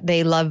 saying that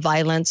they love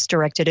violence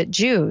directed at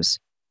Jews.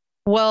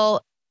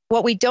 Well,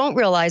 what we don't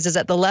realize is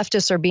that the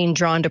leftists are being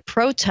drawn to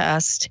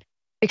protest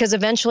because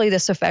eventually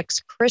this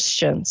affects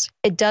Christians.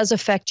 It does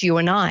affect you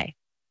and I.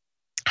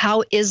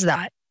 How is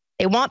that?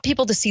 They want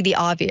people to see the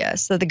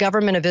obvious, that the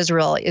government of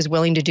Israel is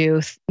willing to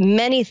do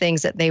many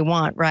things that they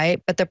want,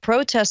 right? But the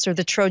protests are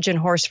the Trojan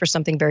horse for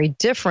something very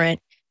different.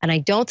 And I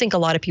don't think a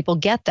lot of people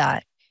get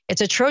that.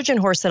 It's a Trojan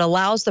horse that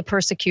allows the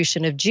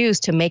persecution of Jews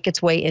to make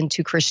its way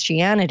into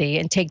Christianity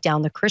and take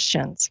down the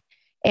Christians.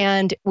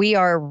 And we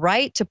are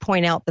right to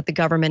point out that the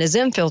government is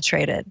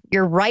infiltrated.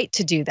 You're right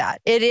to do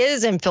that. It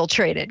is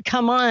infiltrated.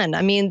 Come on.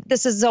 I mean,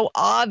 this is so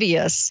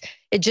obvious.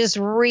 It just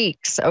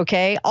reeks,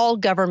 okay? All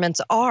governments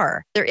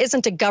are. There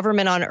isn't a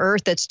government on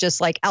earth that's just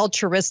like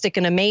altruistic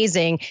and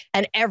amazing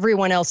and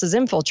everyone else is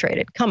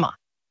infiltrated. Come on.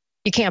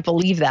 You can't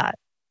believe that.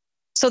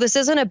 So this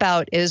isn't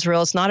about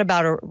Israel. It's not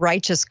about a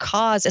righteous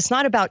cause. It's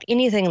not about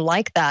anything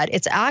like that.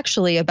 It's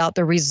actually about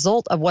the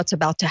result of what's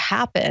about to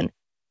happen.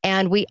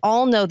 And we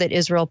all know that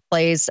Israel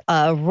plays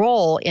a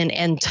role in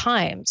end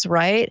times,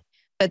 right?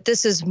 But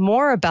this is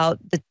more about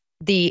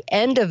the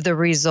end of the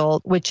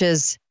result, which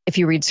is, if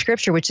you read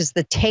scripture, which is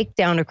the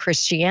takedown of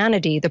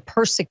Christianity, the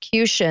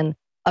persecution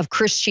of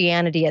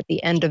Christianity at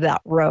the end of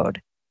that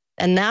road.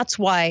 And that's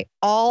why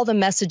all the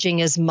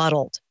messaging is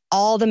muddled.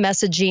 All the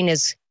messaging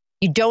is,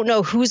 you don't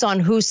know who's on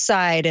whose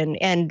side.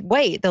 And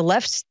wait, the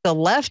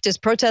left is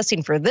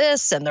protesting for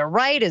this and the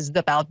right is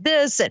about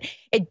this. And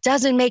it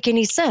doesn't make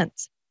any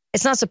sense.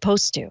 It's not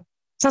supposed to.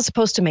 It's not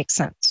supposed to make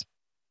sense.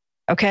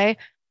 Okay?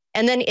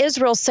 And then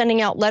Israel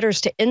sending out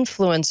letters to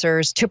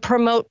influencers to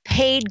promote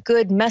paid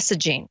good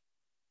messaging.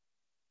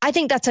 I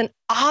think that's an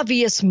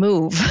obvious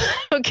move.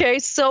 Okay?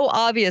 So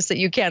obvious that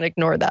you can't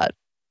ignore that.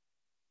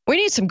 We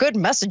need some good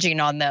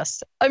messaging on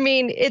this. I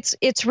mean,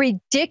 it's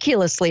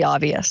ridiculously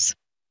obvious.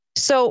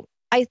 So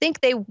I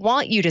think they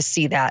want you to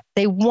see that.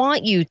 They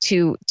want you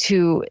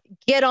to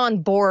get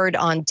on board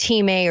on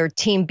Team A or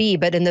Team B,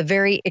 but in the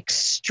very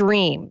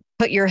extreme.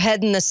 Put your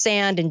head in the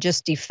sand and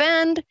just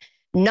defend,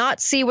 not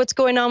see what's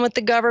going on with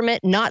the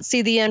government, not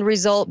see the end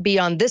result, be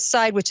on this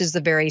side, which is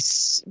the very,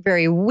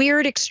 very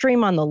weird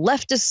extreme on the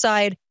leftist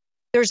side.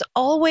 There's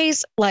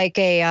always like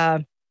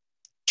a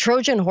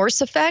Trojan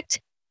horse effect,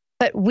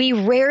 but we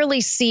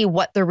rarely see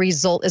what the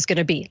result is going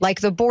to be,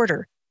 like the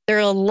border. They're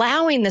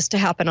allowing this to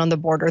happen on the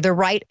border, the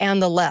right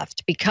and the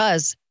left,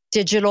 because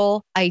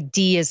digital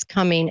ID is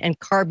coming and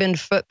carbon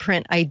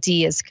footprint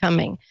ID is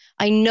coming.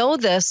 I know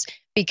this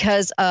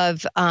because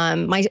of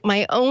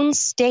my own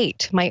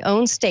state.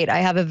 I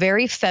have a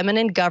very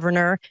feminine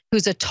governor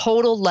who's a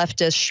total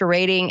leftist,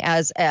 charading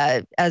as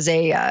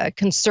a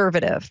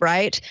conservative,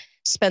 right?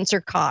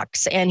 Spencer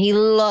Cox, and he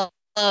loves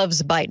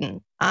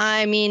Biden.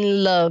 I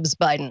mean, loves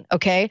Biden.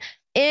 Okay,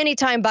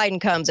 anytime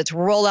Biden comes, it's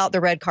roll out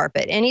the red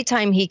carpet.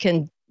 Anytime he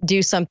can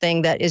do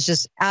something that is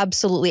just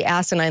absolutely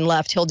asinine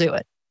left, he'll do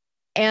it.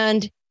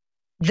 And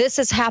this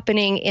is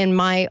happening in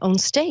my own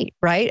state,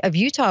 right, of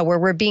Utah, where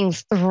we're being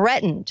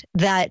threatened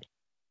that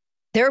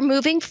they're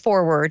moving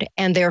forward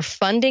and they're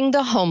funding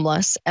the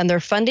homeless and they're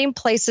funding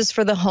places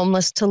for the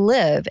homeless to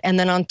live. And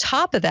then on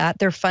top of that,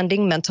 they're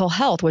funding mental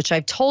health, which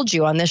I've told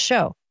you on this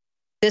show.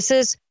 This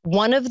is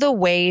one of the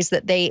ways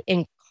that they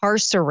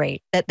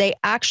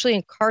actually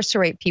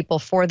incarcerate people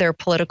for their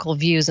political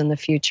views in the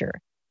future.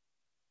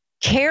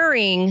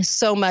 Caring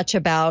so much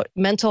about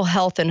mental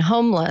health and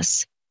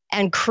homeless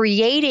and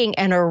creating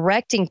and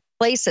erecting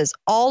places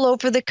all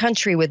over the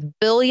country with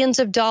billions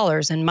of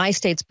dollars. And my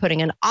state's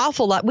putting an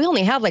awful lot. We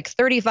only have like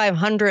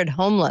 3,500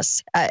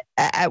 homeless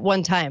at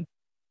one time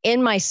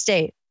in my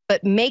state,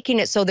 but making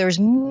it so there's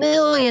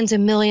millions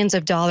and millions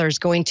of dollars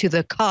going to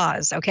the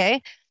cause,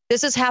 okay?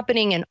 This is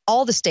happening in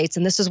all the states,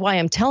 and this is why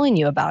I'm telling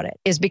you about it,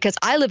 is because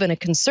I live in a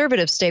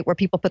conservative state where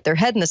people put their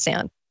head in the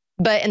sand,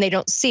 and they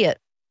don't see it.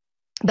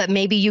 But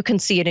maybe you can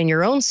see it in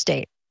your own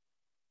state.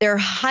 They're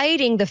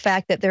hiding the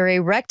fact that they're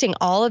erecting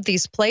all of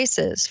these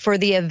places for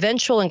the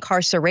eventual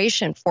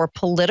incarceration for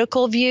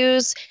political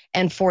views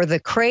and for the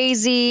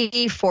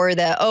crazy, for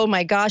the, oh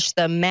my gosh,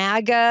 the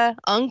MAGA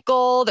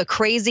uncle, the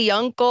crazy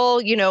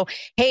uncle, you know,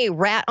 hey,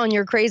 rat on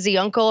your crazy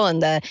uncle,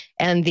 and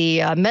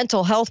the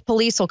mental health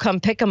police will come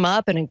pick them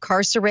up and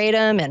incarcerate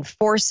them and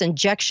force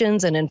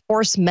injections and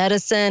enforce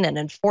medicine and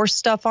enforce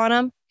stuff on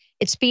them.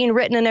 It's being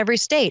written in every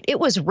state. It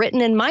was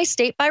written in my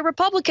state by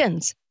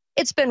Republicans.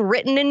 It's been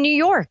written in New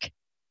York.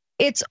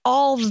 It's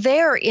all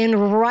there in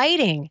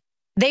writing.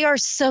 They are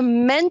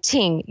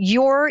cementing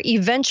your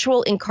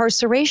eventual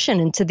incarceration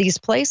into these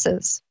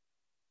places.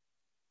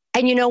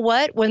 And you know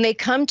what? When they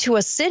come to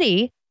a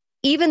city,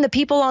 even the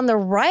people on the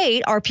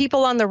right,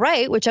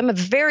 which I'm a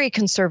very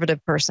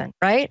conservative person,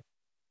 right,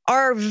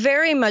 are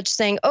very much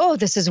saying, oh,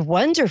 this is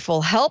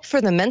wonderful. Help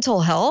for the mental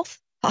health,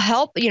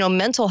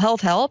 mental health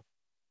help.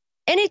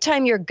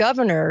 Anytime your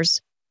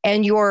governors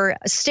and your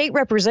state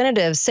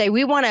representatives say,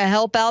 we want to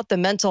help out the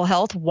mental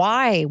health,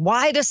 why?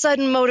 Why the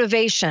sudden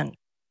motivation?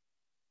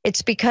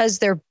 It's because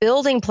they're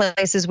building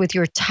places with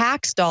your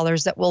tax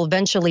dollars that will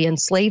eventually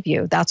enslave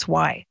you. That's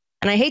why.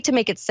 And I hate to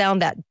make it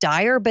sound that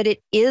dire, but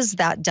it is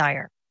that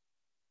dire.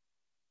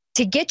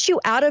 to get you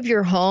out of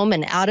your home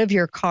and out of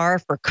your car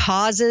for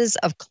causes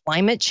of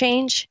climate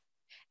change,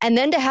 and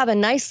then to have a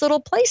nice little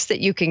place that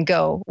you can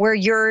go where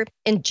you're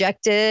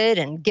injected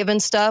and given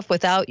stuff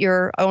without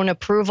your own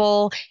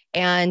approval,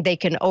 and they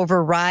can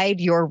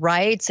override your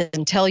rights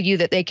and tell you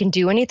that they can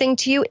do anything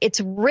to you. It's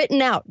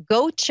written out.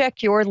 Go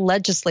check your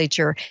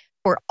legislature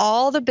for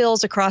all the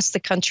bills across the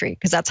country,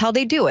 because that's how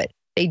they do it.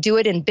 They do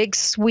it in big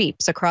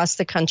sweeps across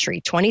the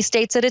country, 20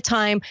 states at a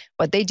time.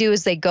 What they do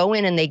is they go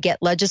in and they get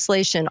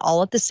legislation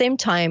all at the same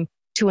time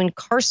to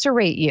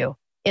incarcerate you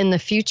in the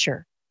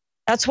future.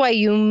 That's why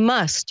you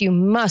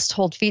must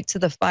hold feet to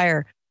the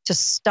fire to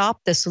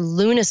stop this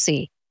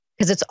lunacy,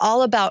 because it's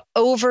all about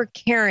over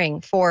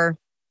caring for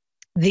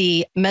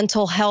the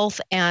mental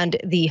health and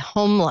the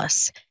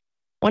homeless.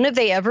 When have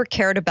they ever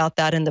cared about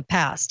that in the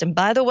past? And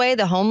by the way,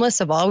 the homeless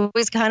have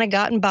always kind of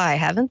gotten by,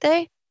 haven't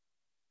they?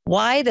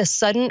 Why the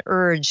sudden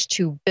urge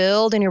to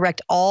build and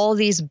erect all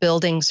these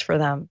buildings for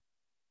them?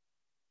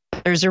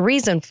 There's a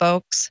reason,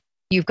 folks.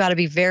 You've got to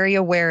be very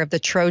aware of the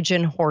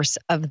Trojan horse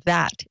of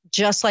that.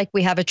 Just like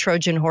we have a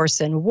Trojan horse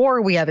in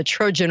war, we have a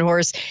Trojan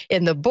horse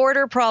in the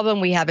border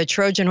problem, we have a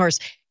Trojan horse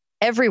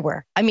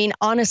everywhere. I mean,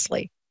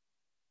 honestly,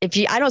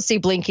 I don't see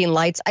blinking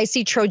lights, I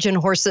see Trojan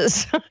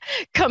horses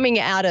coming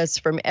at us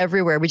from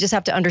everywhere. We just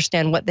have to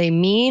understand what they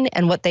mean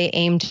and what they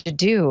aim to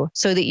do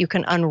so that you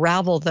can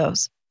unravel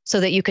those, so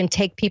that you can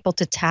take people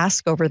to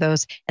task over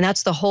those. And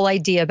that's the whole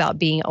idea about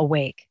being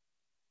awake.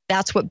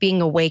 That's what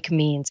being awake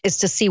means, is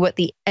to see what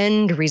the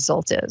end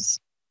result is.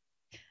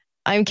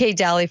 I'm Kate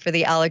Dalley for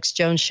the Alex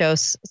Jones Show.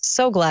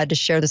 So glad to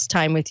share this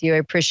time with you. I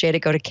appreciate it.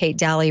 Go to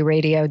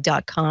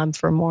katedalleyradio.com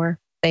for more.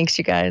 Thanks,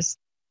 you guys.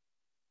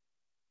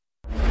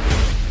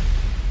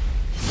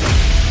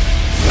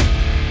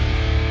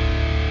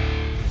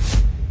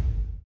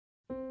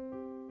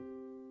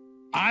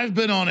 I've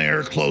been on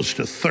air close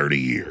to 30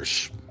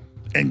 years.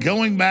 And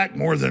going back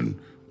more than,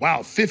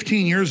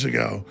 15 years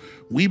ago,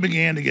 we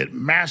began to get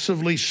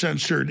massively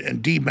censored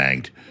and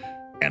debanked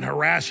and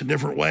harassed in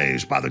different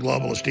ways by the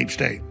globalist deep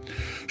state.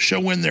 So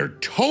when their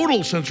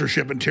total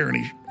censorship and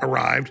tyranny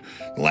arrived,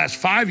 the last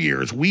 5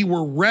 years, we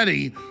were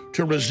ready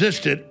to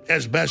resist it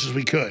as best as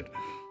we could.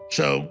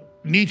 So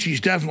Nietzsche's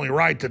definitely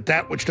right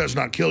that which does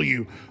not kill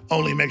you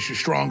only makes you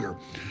stronger.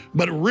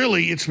 But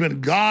really, it's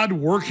been God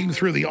working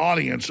through the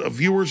audience of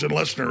viewers and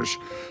listeners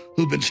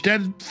who've been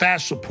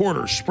steadfast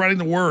supporters, spreading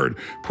the word,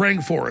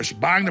 praying for us,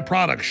 buying the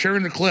products,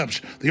 sharing the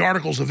clips, the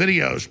articles, the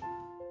videos,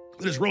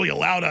 that has really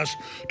allowed us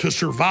to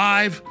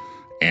survive,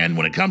 and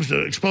when it comes to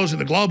exposing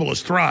the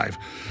globalists, thrive.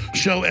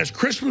 So as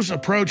Christmas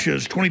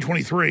approaches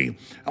 2023,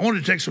 I wanted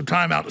to take some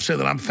time out to say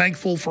that I'm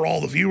thankful for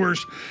all the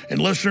viewers and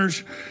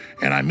listeners,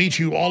 and I meet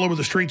you all over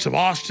the streets of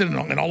Austin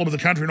and all over the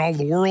country and all over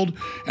the world,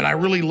 and I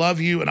really love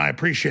you and I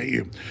appreciate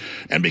you.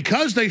 And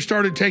because they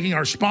started taking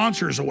our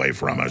sponsors away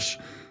from us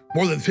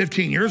more than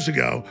 15 years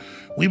ago,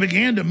 we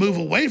began to move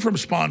away from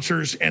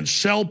sponsors and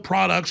sell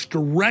products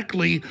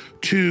directly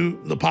to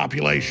the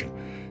population.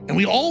 And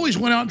we always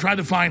went out and tried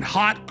to find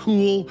hot,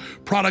 cool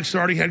products that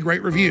already had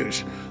great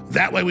reviews.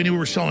 That way we knew we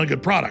were selling a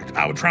good product.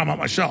 I would try them out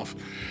myself.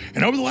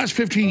 And over the last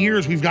 15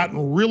 years, we've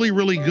gotten really,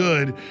 really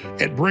good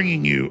at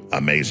bringing you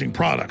amazing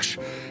products.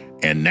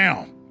 And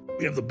now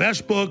we have the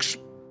best books,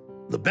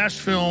 the best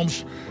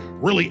films,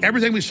 really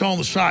everything we sell on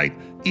the site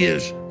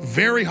is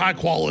very high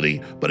quality,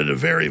 but at a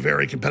very,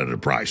 very competitive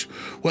price.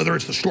 Whether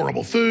it's the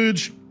storable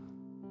foods,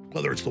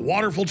 whether it's the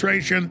water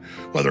filtration,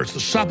 whether it's the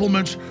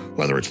supplements,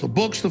 whether it's the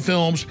books, the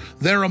films,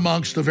 they're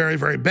amongst the very,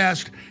 very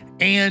best,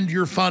 and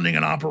you're funding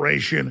an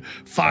operation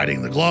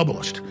fighting the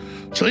globalist.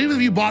 So even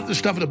if you bought this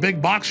stuff at a big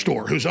box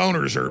store whose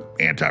owners are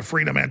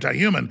anti-freedom,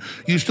 anti-human,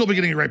 you still be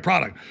getting a great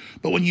product.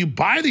 But when you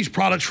buy these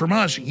products from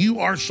us, you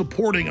are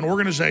supporting an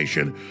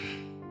organization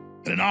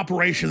and an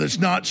operation that's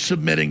not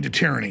submitting to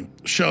tyranny.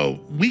 So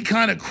we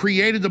kind of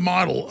created the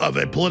model of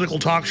a political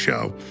talk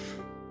show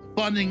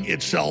funding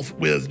itself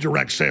with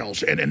direct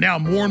sales. And now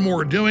more and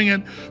more are doing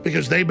it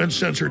because they've been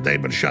censored,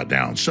 they've been shut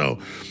down. So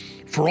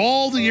for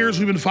all the years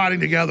we've been fighting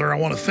together, I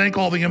want to thank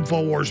all the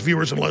InfoWars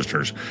viewers and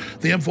listeners,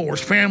 the InfoWars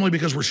family,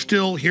 because we're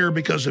still here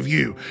because of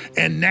you.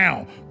 And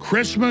now,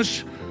 Christmas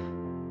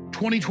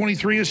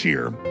 2023 is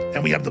here,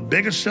 and we have the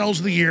biggest sales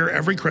of the year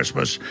every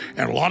Christmas,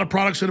 and a lot of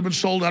products that have been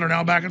sold out are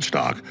now back in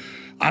stock.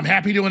 I'm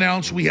happy to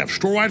announce we have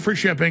store-wide free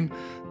shipping,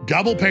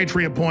 double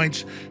Patriot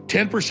points,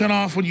 10%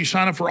 off when you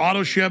sign up for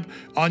auto ship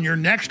on your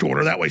next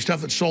order. That way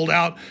stuff that's sold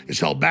out is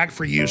held back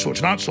for you, so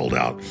it's not sold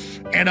out,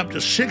 and up to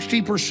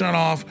 60%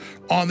 off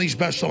on these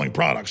best-selling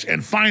products.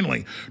 And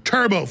finally,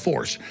 Turbo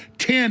Force,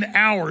 10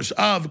 hours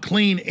of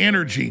clean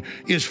energy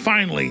is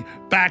finally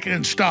back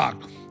in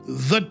stock.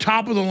 The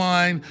top of the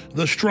line,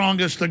 the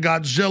strongest, the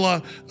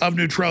Godzilla of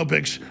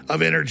nootropics,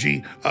 of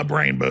energy, a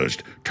brain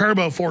boost.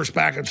 Turbo Force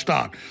back in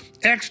stock.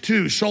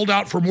 X2 sold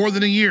out for more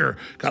than a year,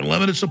 got a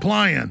limited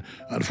supply in.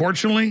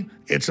 Unfortunately,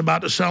 It's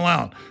about to sell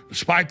out.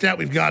 Despite that,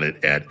 we've got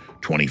it at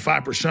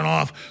 25%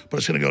 off, but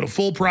it's going to go to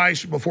full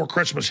price before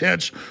Christmas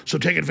hits, so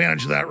take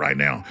advantage of that right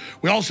now.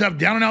 We also have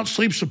down and out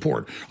sleep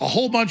support, a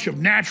whole bunch of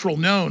natural,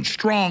 known,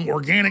 strong,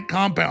 organic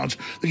compounds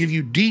that give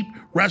you deep,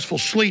 restful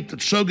sleep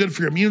that's so good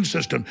for your immune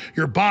system,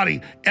 your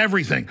body,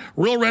 everything.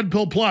 Real Red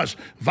Pill Plus,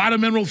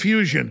 Vitamin Mineral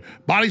Fusion,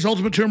 Body's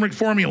Ultimate Turmeric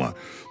Formula.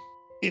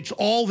 It's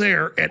all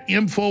there at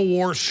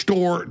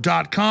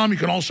InfoWarsStore.com. You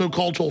can also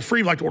call toll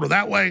free, like to order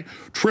that way,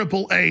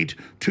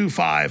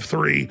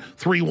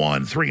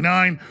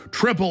 888-253-3139,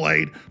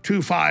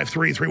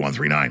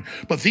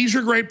 888-253-3139. But these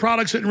are great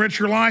products that enrich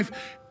your life,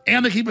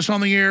 and they keep us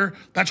on the air.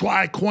 That's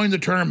why I coined the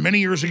term many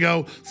years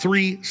ago,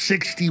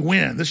 360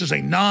 win. This is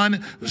a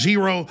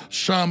non-zero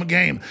sum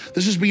game.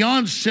 This is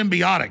beyond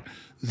symbiotic.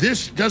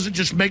 This doesn't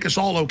just make us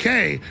all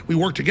okay. We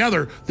work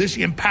together. This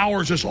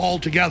empowers us all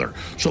together.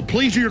 So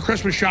please do your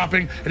Christmas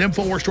shopping at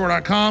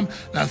InfoWarsStore.com.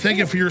 Now, thank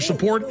you for your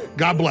support.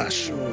 God bless.